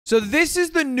So this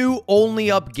is the new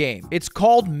Only Up game. It's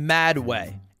called Mad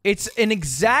Way. It's an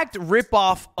exact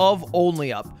ripoff of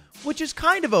Only Up, which is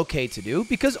kind of okay to do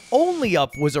because Only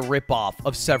Up was a ripoff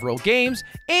of several games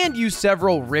and used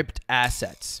several ripped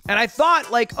assets. And I thought,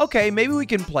 like, okay, maybe we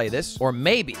can play this, or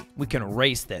maybe we can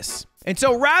race this. And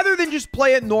so rather than just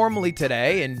play it normally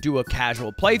today and do a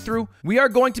casual playthrough, we are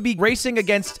going to be racing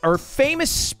against our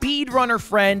famous speedrunner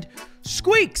friend,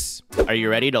 Squeaks. Are you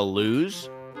ready to lose?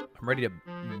 I'm ready to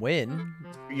win.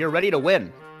 You're ready to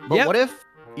win. But what if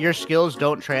your skills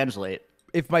don't translate?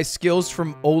 If my skills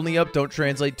from Only Up don't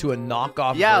translate to a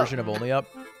knockoff version of Only Up?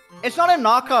 It's not a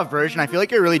knockoff version. I feel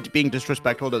like you're really being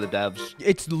disrespectful to the devs.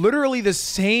 It's literally the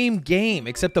same game,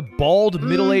 except a bald,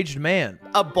 middle-aged man.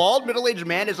 A bald, middle-aged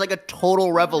man is like a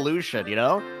total revolution, you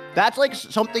know? That's like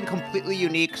something completely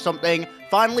unique, something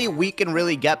finally we can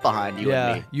really get behind you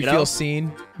and me. You feel seen?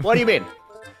 What do you mean?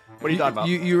 What are you talking about?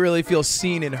 You really feel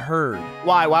seen and heard.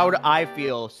 Why? Why would I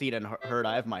feel seen and heard?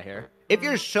 I have my hair. If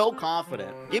you're so confident,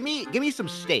 give me some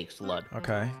stakes, Lud.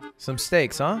 Okay. Some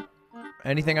stakes, huh?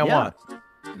 Anything I want.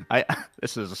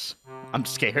 I'm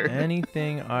scared.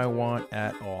 Anything I want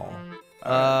at all.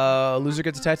 Loser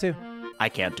gets a tattoo. I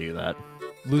can't do that.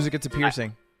 Loser gets a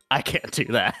piercing. I can't do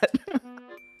that.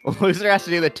 Loser has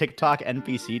to do the TikTok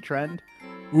NPC trend.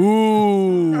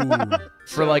 Ooh.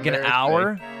 For like an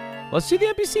hour? Let's do the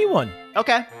NPC one.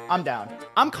 Okay, I'm down.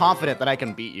 I'm confident that I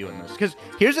can beat you in this. Because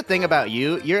here's the thing about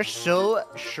you. You're so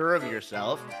sure of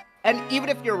yourself. And even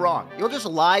if you're wrong, you'll just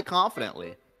lie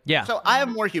confidently. Yeah. So I have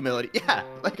more humility. Yeah.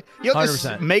 Like, you'll 100%.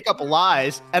 just make up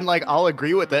lies and, like, I'll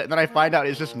agree with it. And then I find out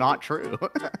it's just not true.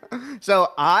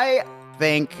 So I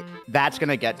think that's going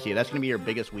to get to you. That's going to be your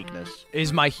biggest weakness.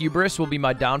 Is my hubris will be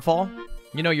my downfall?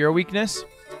 You know your weakness?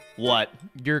 What?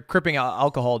 Your crippling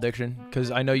alcohol addiction, because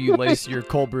I know you lace your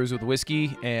cold brews with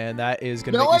whiskey, and that is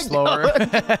going to make you slower.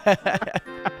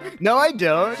 No, I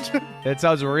don't. It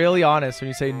sounds really honest when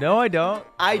you say, no, I don't.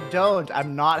 I don't.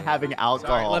 I'm not having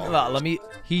alcohol. Sorry, let me...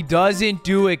 He doesn't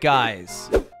do it, guys.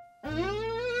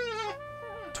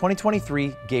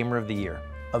 2023 Gamer of the Year,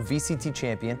 a VCT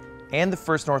champion, and the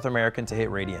first North American to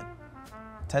hit Radiant.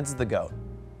 Tenz is the GOAT.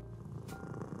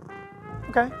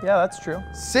 Okay, yeah, that's true.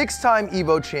 6-time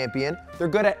EVO champion. They're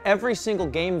good at every single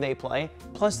game they play,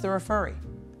 plus they're a furry.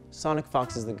 Sonic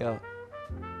Fox is the GOAT.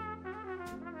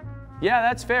 Yeah,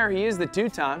 that's fair. He is the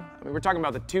 2-time. I mean, we're talking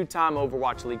about the 2-time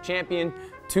Overwatch League champion,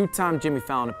 2-time Jimmy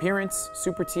Fallon appearance.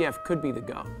 Super TF could be the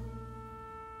GOAT.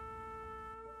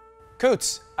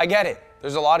 Coots, I get it.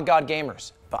 There's a lot of God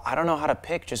gamers, but I don't know how to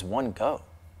pick just one GOAT.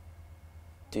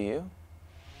 Do you?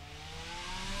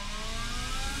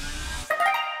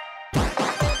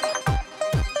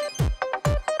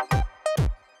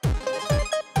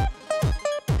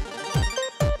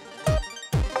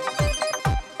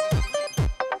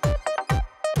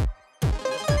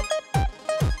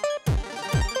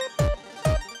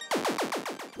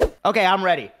 Okay, I'm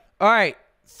ready. All right,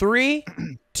 3,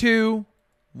 2,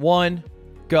 1,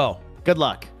 go. Good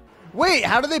luck. Wait,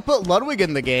 how do they put Ludwig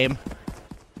in the game?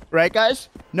 Right, guys?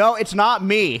 No, it's not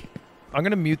me. I'm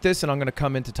going to mute this, and I'm going to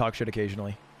come in to talk shit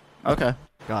occasionally. Okay.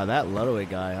 God, that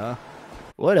Ludwig guy, huh?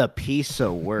 What a piece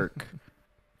of work.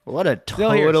 What a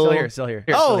total... Still here.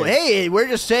 Oh, hey, we're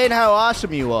just saying how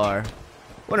awesome you are.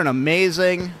 What an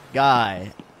amazing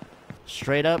guy.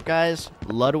 Straight up, guys,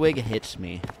 Ludwig hits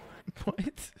me.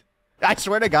 What? I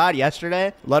swear to God,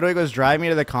 yesterday, Ludwig was driving me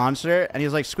to the concert, and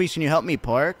he's like, Squeeze, can you help me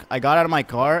park? I got out of my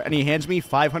car, and he hands me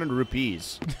 500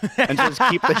 rupees and says,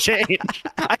 keep the change.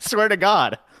 I swear to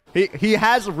God. He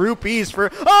has rupees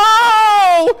for...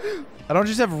 Oh! I don't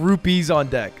just have rupees on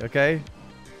deck, okay?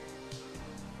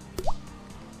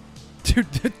 Dude,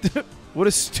 what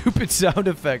a stupid sound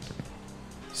effect.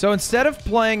 So instead of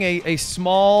playing a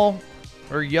small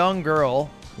or young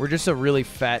girl, we're just a really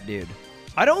fat dude.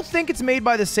 I don't think it's made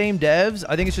by the same devs.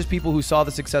 I think it's just people who saw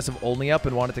the success of Only Up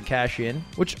and wanted to cash in,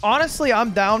 which honestly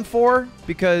I'm down for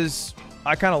because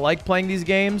I kind of like playing these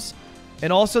games.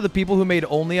 And also the people who made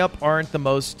Only Up aren't the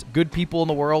most good people in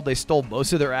the world. They stole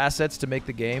most of their assets to make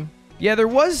the game. Yeah, there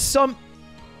was some...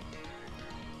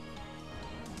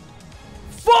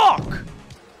 Fuck!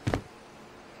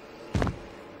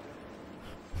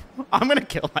 I'm gonna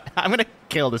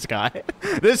kill this guy.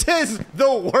 This is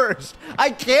the worst. I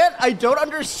don't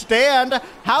understand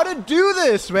how to do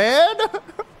this, man.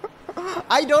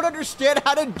 I don't understand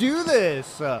how to do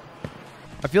this. I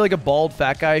feel like a bald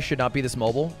fat guy should not be this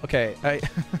mobile. Okay,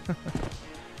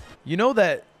 you know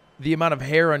that the amount of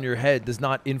hair on your head does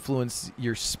not influence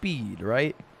your speed,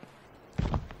 right?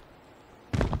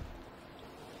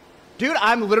 Dude,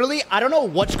 I don't know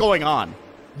what's going on.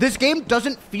 This game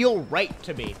doesn't feel right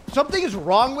to me. Something is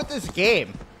wrong with this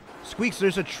game. Squeaks,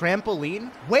 there's a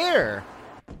trampoline? Where?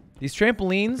 These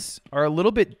trampolines are a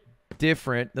little bit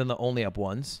different than the Only Up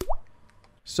ones.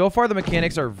 So far, the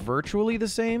mechanics are virtually the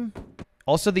same.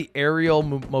 Also, the aerial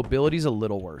mobility is a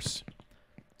little worse.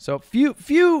 So, few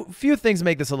things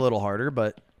make this a little harder,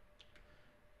 but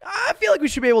I feel like we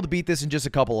should be able to beat this in just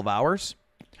a couple of hours.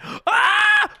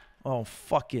 Ah! Oh,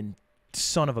 fucking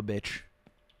son of a bitch.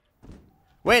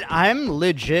 Wait, I'm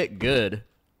legit good.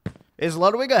 Is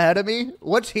Ludwig ahead of me?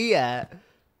 What's he at?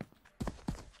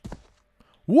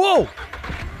 Whoa!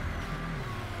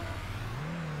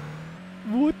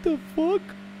 What the fuck?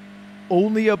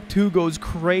 Only Up 2 goes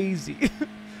crazy.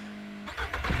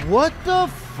 What the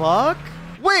fuck?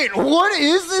 Wait, what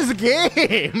is this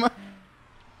game?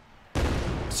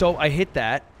 So I hit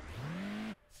that.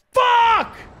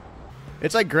 Fuck!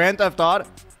 It's like Grand Theft Auto.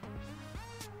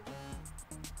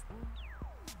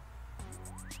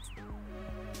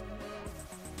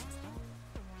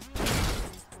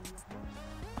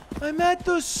 I'm at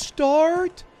the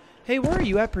start. Hey, where are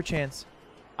you at, perchance?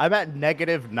 I'm at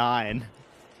 -9.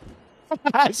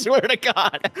 I swear to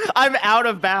God, I'm out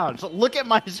of bounds. Look at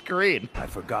my screen. I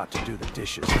forgot to do the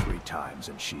dishes 3 times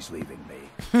and she's leaving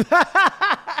me.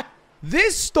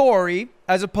 This story,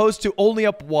 as opposed to Only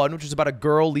Up 1, which is about a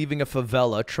girl leaving a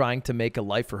favela trying to make a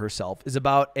life for herself, is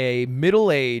about a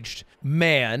middle-aged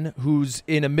man who's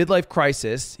in a midlife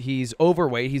crisis. He's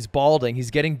overweight, he's balding,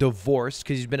 he's getting divorced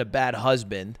because he's been a bad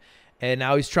husband, and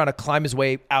now he's trying to climb his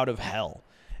way out of hell.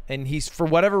 And he's, for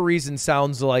whatever reason,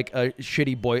 sounds like a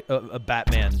shitty boy, a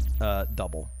Batman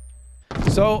double.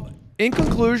 So, in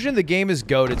conclusion, the game is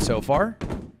goated so far.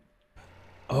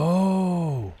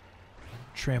 Oh,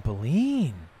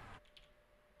 trampoline.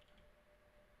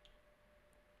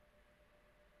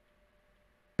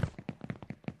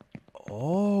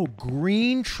 Oh,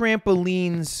 green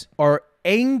trampolines are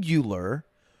angular.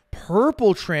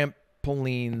 Purple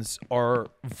trampolines are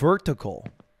vertical.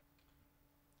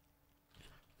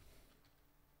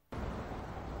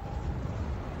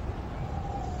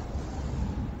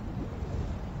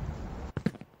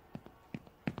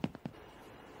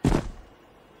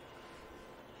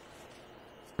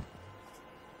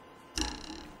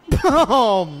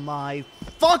 Oh my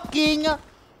fucking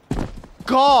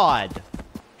God.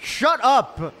 Shut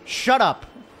up. Shut up.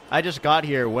 I just got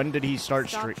here. When did he start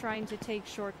Stop trying to take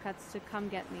shortcuts to come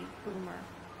get me, boomer.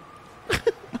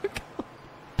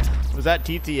 Was that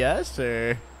TTS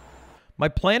or? My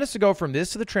plan is to go from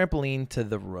this to the trampoline to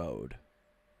the road.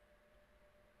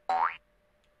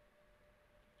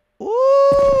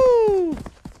 Ooh!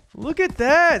 Look at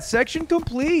that. Section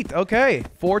complete. Okay.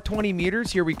 420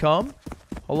 meters. Here we come.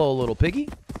 Hello, little piggy.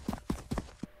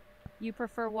 You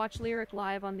prefer watch Lyric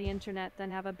live on the internet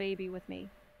than have a baby with me.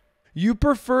 You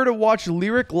prefer to watch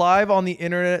Lyric live on the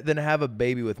internet than have a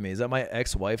baby with me. Is that my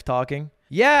ex-wife talking?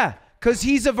 Yeah, because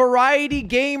he's a variety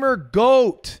gamer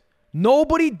goat.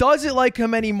 Nobody does it like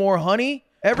him anymore, honey.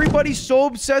 Everybody's so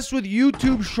obsessed with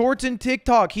YouTube Shorts and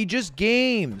TikTok. He just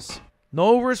games.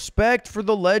 No respect for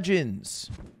the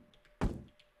legends.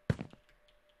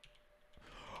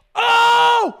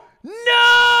 Oh!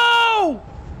 No!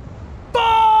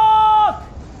 Fuck!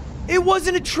 It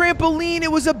wasn't a trampoline,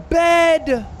 it was a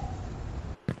bed.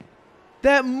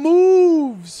 That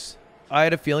moves. I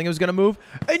had a feeling it was gonna move.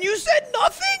 And you said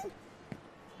nothing?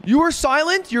 You were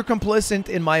silent? You're complicit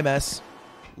in my mess.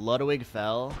 Ludwig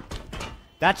fell.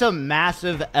 That's a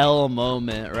massive L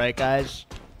moment, right, guys?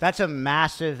 That's a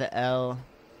massive L.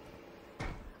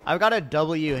 I've got a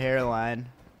W hairline.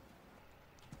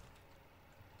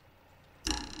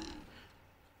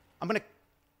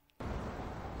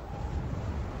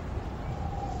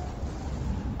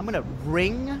 I'm gonna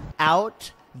wring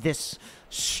out this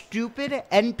stupid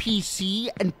NPC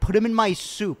and put him in my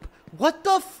soup. What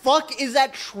the fuck is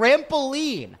that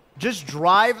trampoline? Just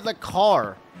drive the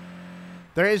car.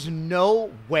 There is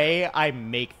no way I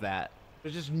make that.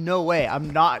 There's just no way. I'm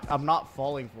not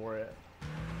falling for it.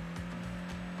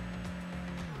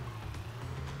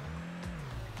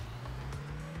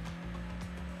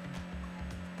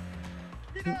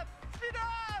 Speed up! Speed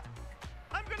up!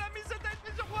 I'm gonna miss a date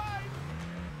with your wife!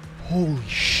 Holy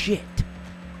shit.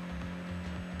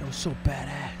 That was so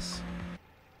badass.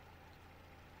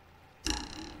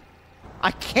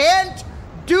 I can't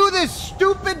do this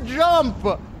stupid jump!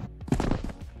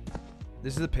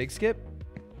 This is the pig skip?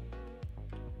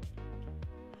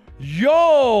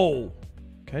 Yo!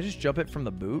 Can I just jump it from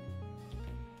the boot?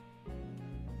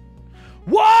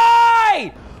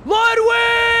 Why?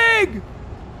 Ludwig!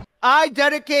 I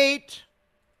dedicate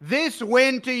this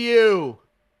win to you.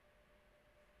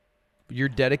 You're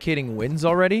dedicating wins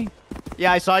already?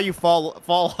 Yeah, I saw you fall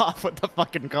off with the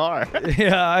fucking car.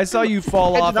 Yeah, I saw you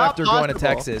fall It's off not after going to possible.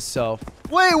 Texas, so.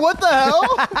 Wait, what the hell?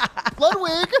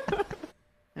 Ludwig.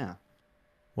 Yeah.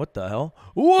 What the hell?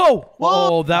 Whoa!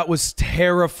 Oh, that was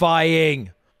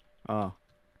terrifying. Oh.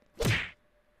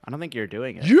 I don't think you're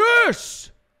doing it.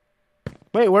 Yes!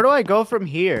 Wait, where do I go from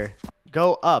here?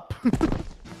 Go up.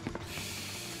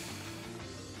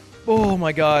 Oh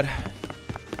my god.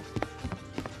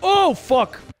 Oh,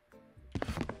 fuck.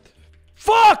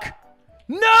 Fuck!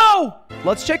 No!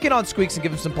 Let's check in on Squeaks and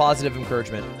give him some positive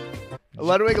encouragement.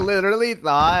 Ludwig literally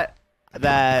thought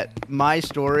that my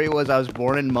story was I was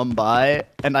born in Mumbai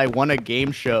and I won a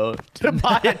game show to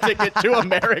buy a ticket to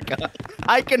America.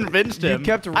 I convinced him. You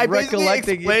kept I basically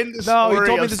recollecting. explained the No, he story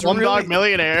told me of this Slumdog really-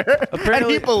 Millionaire, and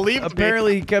he believed me.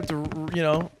 Apparently, he kept, you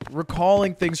know,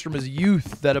 recalling things from his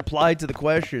youth that applied to the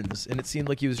questions, and it seemed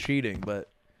like he was cheating, but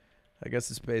I guess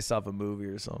it's based off a movie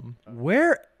or something.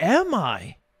 Where am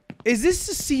I? Is this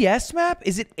the CS map?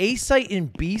 Is it A site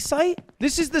and B site?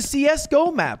 This is the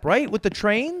CSGO map, right? With the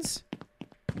trains?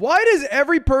 Why does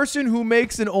every person who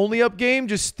makes an Only Up game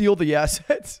just steal the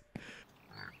assets?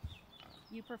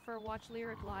 You prefer watch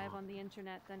Lyric live on the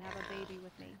internet than have a baby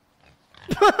with me.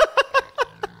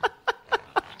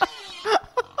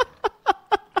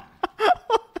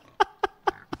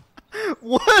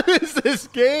 What is this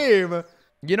game?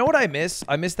 You know what I miss?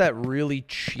 I miss that really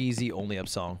cheesy Only Up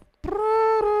song.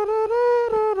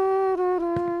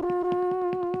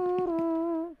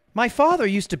 My father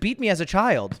used to beat me as a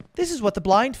child. This is what the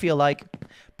blind feel like.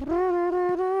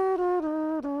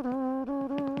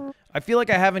 I feel like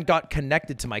I haven't got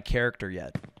connected to my character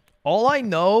yet. All I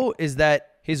know is that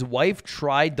his wife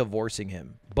tried divorcing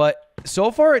him. But so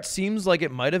far it seems like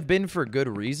it might have been for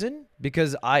good reason,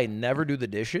 because I never do the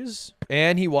dishes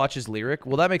and he watches Lyric.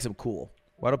 Well, that makes him cool.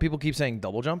 Why do people keep saying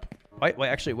double jump? Wait,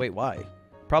 why?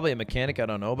 Probably a mechanic I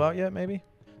don't know about yet, maybe?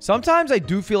 Sometimes I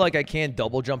do feel like I can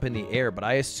double jump in the air, but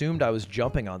I assumed I was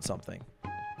jumping on something.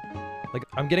 Like,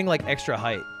 I'm getting, like, extra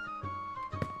height.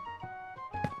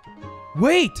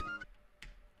 Wait!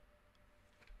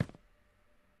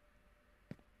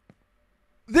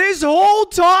 This whole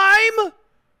time,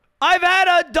 I've had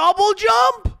a double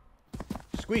jump?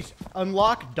 Squeeze,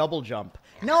 unlock double jump.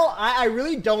 No, I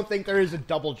really don't think there is a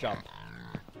double jump.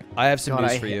 I have some God,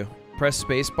 news for you. Press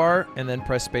spacebar, and then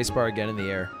press spacebar again in the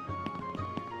air.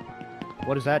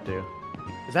 What does that do?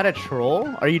 Is that a troll?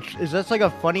 Is this like a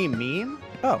funny meme?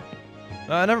 Oh.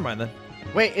 Never mind then.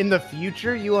 Wait, in the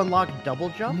future you unlock double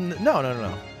jump? No.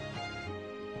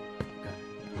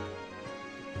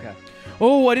 Okay.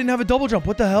 Oh, I didn't have a double jump.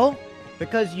 What the hell?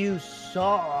 Because you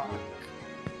suck.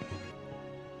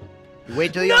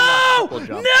 Wait till you No! unlock double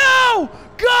jump. No!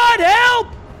 God help!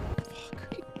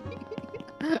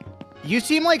 You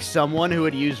seem like someone who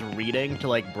would use reading to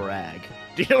like brag.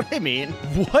 Do you know what I mean?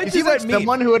 What does that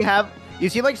mean? You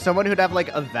seem like someone who'd have like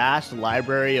a vast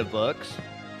library of books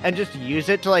and just use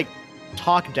it to like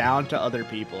talk down to other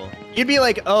people. You'd be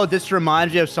like, "Oh, this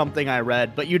reminds you of something I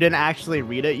read," but you didn't actually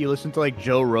read it. You listened to like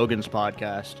Joe Rogan's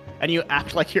podcast and you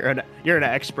act like you're an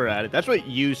expert at it. That's what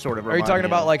you sort of Are you remind talking me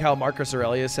about of. like how Marcus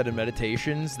Aurelius said in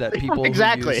Meditations that people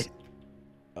Exactly. who use...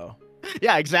 Oh.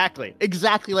 Yeah, exactly.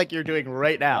 Exactly like you're doing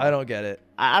right now. I don't get it.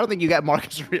 I don't think you get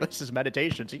Marcus Aurelius'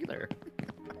 meditations either.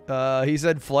 He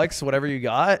said flex whatever you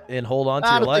got and hold on to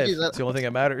I your don't think life. he's It's the only thing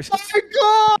that matters. Oh my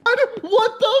god!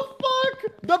 What the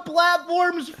fuck? The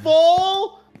platform's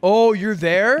full? Oh, you're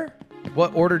there?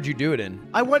 What order did you do it in?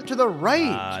 I went to the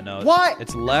right. No. What?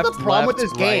 It's left, What's the problem left, with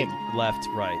this right, game? left,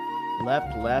 right.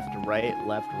 Left, right,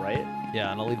 left, right.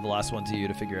 Yeah, and I'll leave the last one to you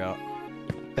to figure out.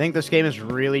 I think this game is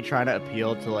really trying to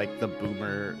appeal to like the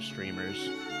boomer streamers,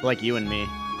 like you and me.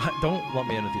 Don't lump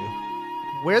me in with you.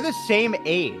 We're the same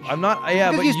age. I'm not.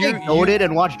 Yeah, because but you stay goated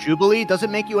and watch Jubilee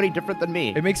doesn't make you any different than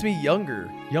me. It makes me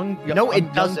younger. Young. No, I'm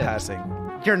it doesn't. Young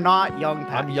passing. You're not young.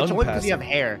 I'm young It's only because you have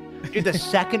passing. hair. Dude, the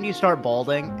second you start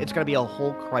balding, it's gonna be a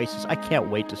whole crisis. I can't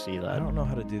wait to see that. I don't know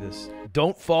how to do this.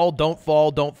 Don't fall. Don't fall.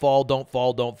 Don't fall. Don't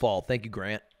fall. Don't fall. Thank you,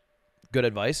 Grant. Good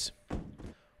advice.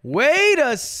 Wait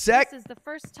a sec. This is the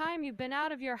first time you've been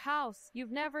out of your house. You've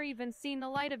never even seen the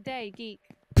light of day, geek.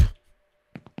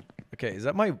 Okay, is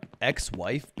that my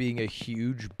ex-wife being a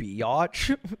huge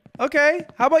biatch? Okay,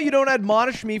 how about you don't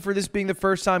admonish me for this being the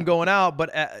first time going out,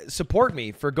 but support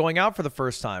me for going out for the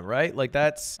first time, right? Like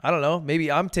that's, I don't know,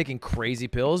 maybe I'm taking crazy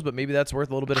pills, but maybe that's worth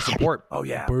a little bit of support. Oh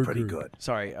yeah, pretty good.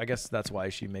 Sorry, I guess that's why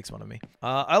she makes fun of me.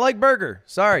 I like burger.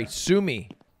 Sorry, sue me.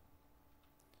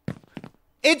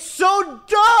 It's so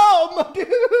dumb, dude!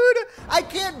 I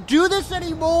can't do this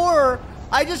anymore!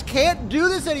 I just can't do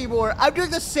this anymore! I'm doing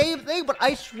the same thing, but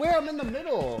I swear I'm in the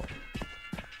middle.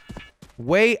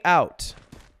 Way out.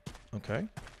 Okay.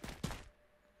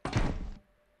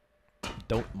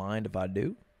 Don't mind if I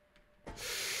do.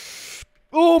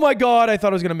 Oh my god, I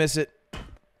thought I was gonna miss it.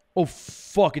 Oh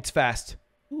fuck, it's fast.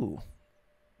 Ooh.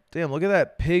 Damn, look at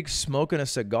that pig smoking a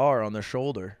cigar on the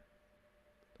shoulder.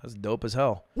 That's dope as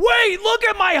hell. Wait, look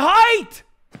at my height!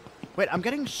 Wait, I'm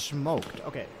getting smoked.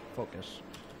 Okay, focus.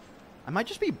 I might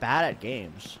just be bad at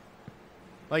games.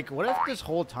 Like, what if this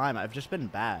whole time I've just been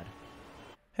bad?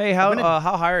 Hey, how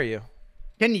high are you?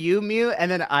 Can you mute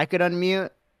and then I could unmute?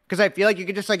 Because I feel like you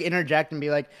could just, like, interject and be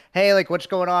like, hey, like, what's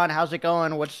going on? How's it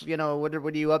going? What's, you know, what are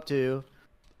you up to?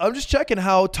 I'm just checking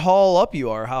how tall up you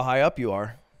are, how high up you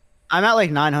are. I'm at,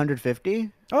 like,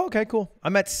 950. Oh, okay, cool.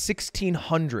 I'm at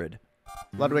 1,600.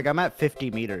 Ludwig, I'm at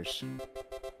 50 meters.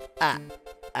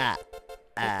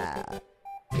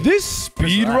 This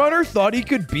speedrunner thought he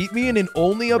could beat me in an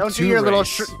only up Don't two do your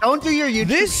race. little don't do your YouTube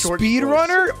This shorts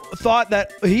speedrunner thought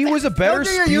that he was a better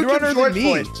Don't do your YouTube speedrunner than shorts me.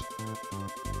 voice.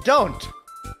 Don't.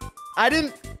 I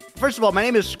didn't. First of all, my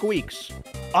name is Squeaks.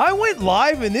 I went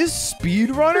live and this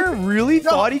speedrunner really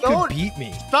thought he could don't. beat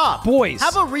me. Stop. Boys.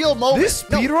 Have a real moment. This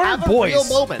speedrunner, have a real boys,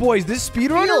 moment. boys, this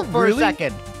speedrunner Feel for really... a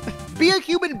second. Be a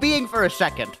human being for a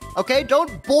second, okay?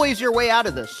 Don't boys your way out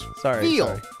of this. Sorry, Feel.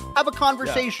 sorry. Have a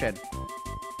conversation.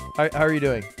 How are you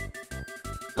doing?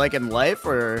 Like in life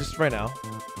or Just right now.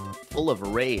 full of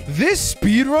rage? This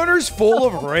speedrunner's full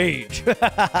of rage. You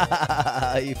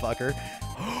fucker.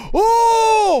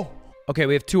 Oh! Okay,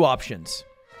 we have two options.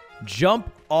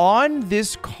 Jump on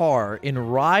this car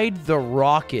and ride the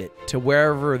rocket to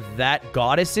wherever that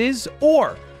goddess is,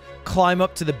 or climb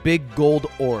up to the big gold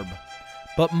orb.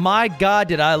 But my god,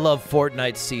 did I love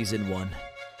Fortnite Season 1.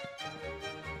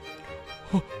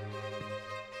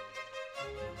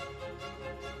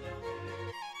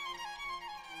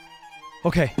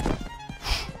 Okay.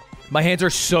 My hands are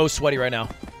so sweaty right now.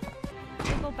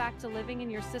 You'll go back to living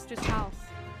in your sister's house.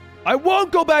 I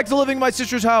won't go back to living in my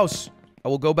sister's house. I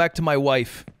will go back to my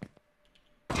wife.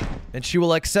 And she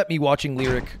will accept me watching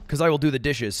Lyric, because I will do the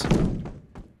dishes.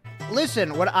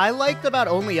 Listen, what I liked about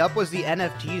Only Up was the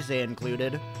NFTs they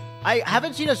included. I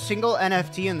haven't seen a single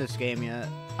NFT in this game yet.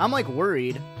 I'm like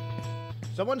worried.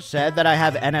 Someone said that I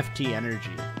have NFT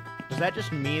energy. Does that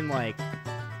just mean like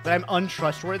that I'm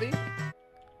untrustworthy?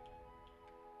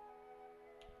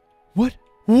 What?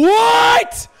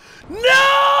 What?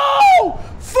 No!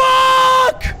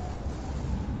 Fuck!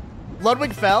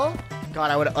 Ludwig fell? God,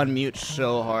 I would unmute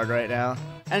so hard right now.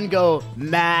 And go,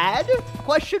 mad?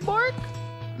 Question mark?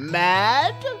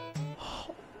 Mad?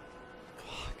 Oh,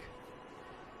 fuck.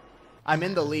 I'm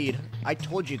in the lead. I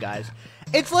told you guys.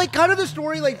 It's like kind of the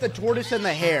story like the tortoise and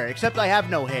the hare, except I have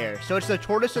no hair. So it's the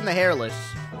tortoise and the hairless.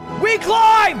 We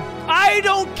climb! I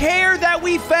don't care that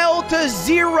we fell to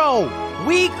 0.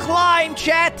 We climb,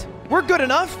 chat. We're good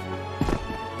enough.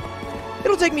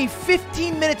 It'll take me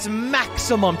 15 minutes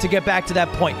maximum to get back to that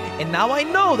point. And now I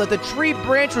know that the tree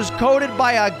branch was coded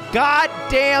by a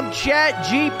goddamn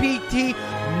ChatGPT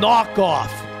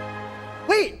knockoff.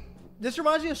 Wait, this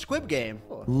reminds me of Squid Game.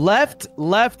 Left,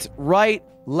 left, right,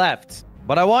 left.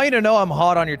 But I want you to know I'm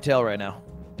hot on your tail right now.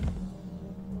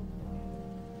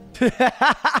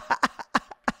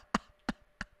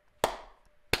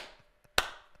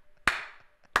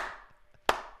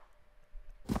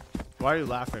 Why are you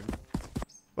laughing?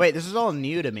 Wait, this is all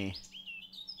new to me.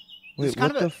 Wait,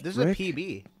 This is a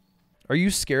PB. Are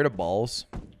you scared of balls?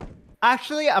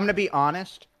 Actually, I'm gonna be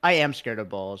honest. I am scared of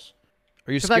balls.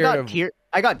 Are you Because scared of...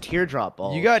 I got teardrop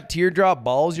balls. You got teardrop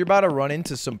balls? You're about to run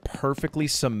into some perfectly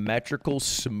symmetrical,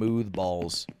 smooth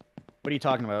balls. What are you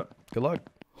talking about? Good luck.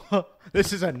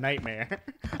 This is a nightmare.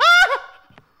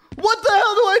 What the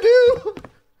hell do I do?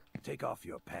 Take off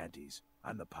your panties.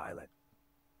 I'm the pilot.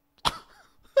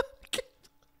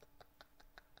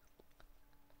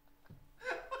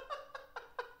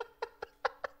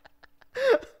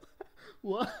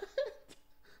 What?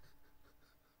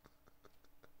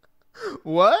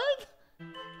 What?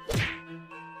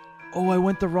 Oh, I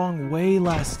went the wrong way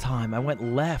last time. I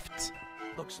went left.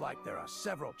 Looks like there are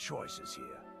several choices here.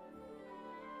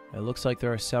 It looks like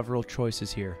there are several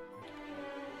choices here.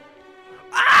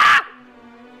 Ah!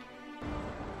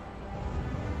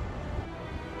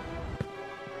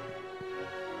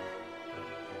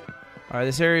 Alright,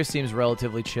 this area seems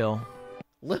relatively chill.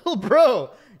 Little bro,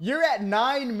 you're at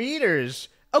 9 meters.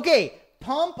 Okay,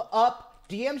 pump up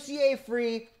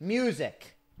DMCA-free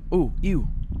music. Ooh, ew.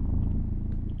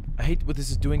 I hate what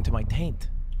this is doing to my taint.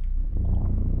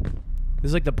 This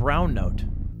is like the brown note.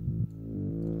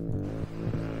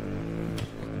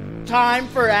 Time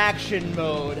for action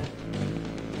mode.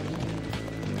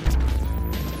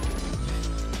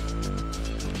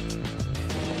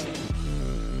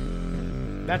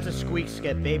 That's a squeak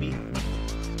skip, baby.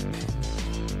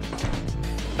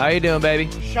 How you doing,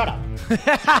 baby? Shut up.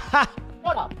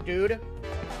 Shut up, dude.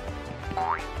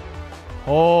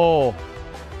 Oh.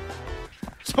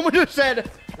 Someone just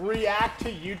said, react to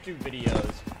YouTube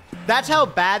videos. That's how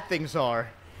bad things are.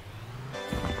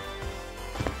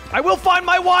 I will find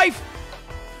my wife!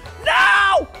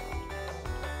 No!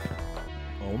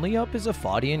 Only Up is a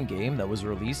Fadian game that was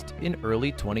released in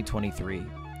early 2023.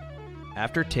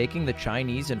 After taking the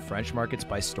Chinese and French markets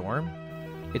by storm,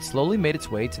 it slowly made its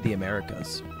way to the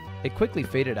Americas. It quickly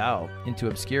faded out into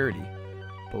obscurity,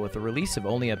 but with the release of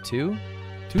Only Up 2,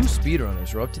 two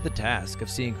speedrunners were up to the task of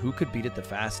seeing who could beat it the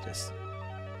fastest.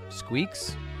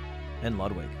 Squeaks and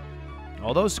Ludwig.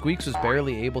 Although Squeaks was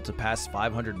barely able to pass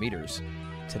 500 meters,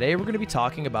 today we're going to be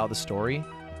talking about the story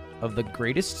of the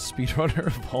greatest speedrunner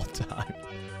of all time,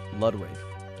 Ludwig.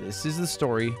 This is the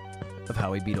story of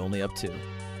how he beat Only Up 2.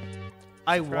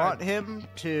 I want him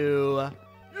to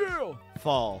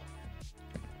fall.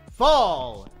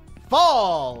 Fall!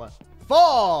 Fall!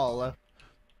 Fall!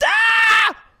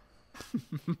 Ah!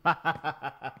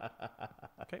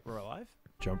 Okay, we're alive.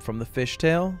 Jump from the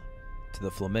fishtail to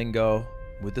the flamingo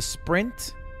with the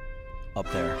sprint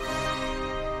up there.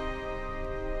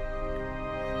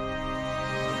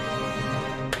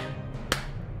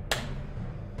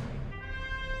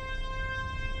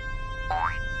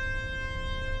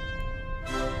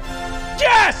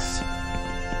 Yes!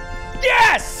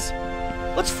 Yes!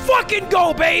 Let's fucking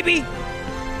go, baby!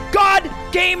 God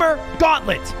Gamer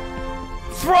Gauntlet.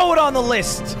 Throw it on the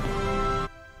list.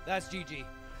 That's GG.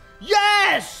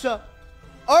 Yes!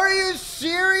 Are you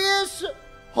serious?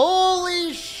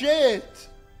 Holy shit!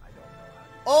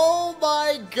 Oh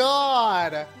my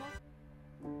god!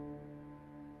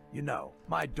 You know,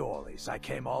 my doilies, I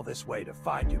came all this way to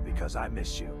find you because I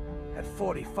miss you. At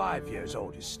 45 years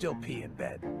old, you still pee in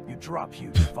bed. You drop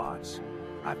huge farts.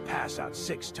 I've passed out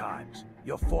 6 times.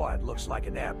 Your forehead looks like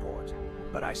an airport.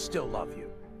 But I still love you.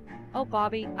 Oh,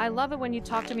 Bobby, I love it when you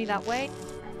talk to me that way.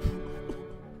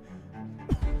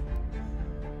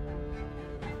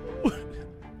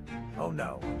 Oh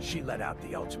no, she let out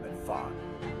the ultimate fart.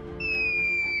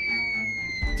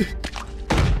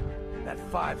 That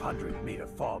 500-meter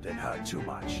fall didn't hurt too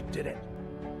much, did it?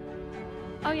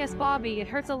 Oh yes, Bobby, it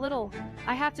hurts a little.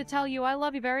 I have to tell you I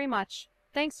love you very much.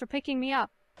 Thanks for picking me up.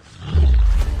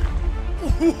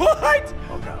 What?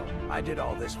 Oh no, I did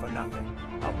all this for nothing.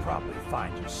 I'll probably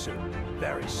find you soon.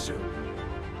 Very soon.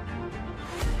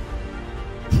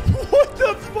 What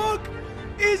the fuck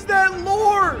is that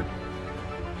lore?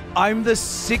 I'm the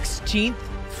 16th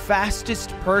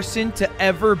fastest person to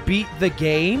ever beat the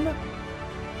game?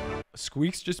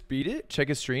 Squeaks just beat it? Check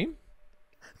his stream.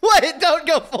 Wait, don't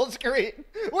go full screen.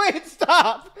 Wait,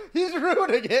 stop. He's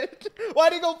ruining it.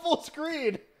 Why'd he go full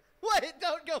screen? Wait,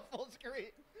 don't go full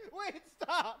screen. Wait,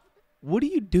 stop. What are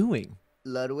you doing?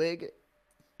 Ludwig,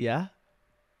 Yeah?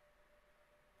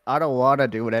 I don't want to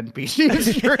do an NPC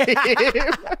stream.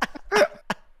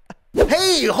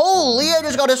 Hey, holy, I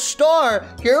just got a star.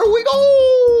 Here we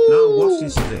go. Now what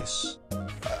is this?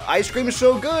 Ice cream is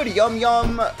so good. Yum,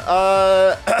 yum.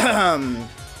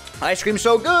 Ice cream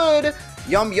so good.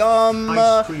 Yum, yum.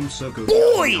 Ice cream so good.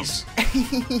 Boys!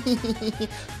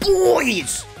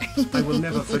 Boys! I will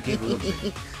never forgive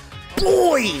Ludwig.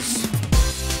 Boys!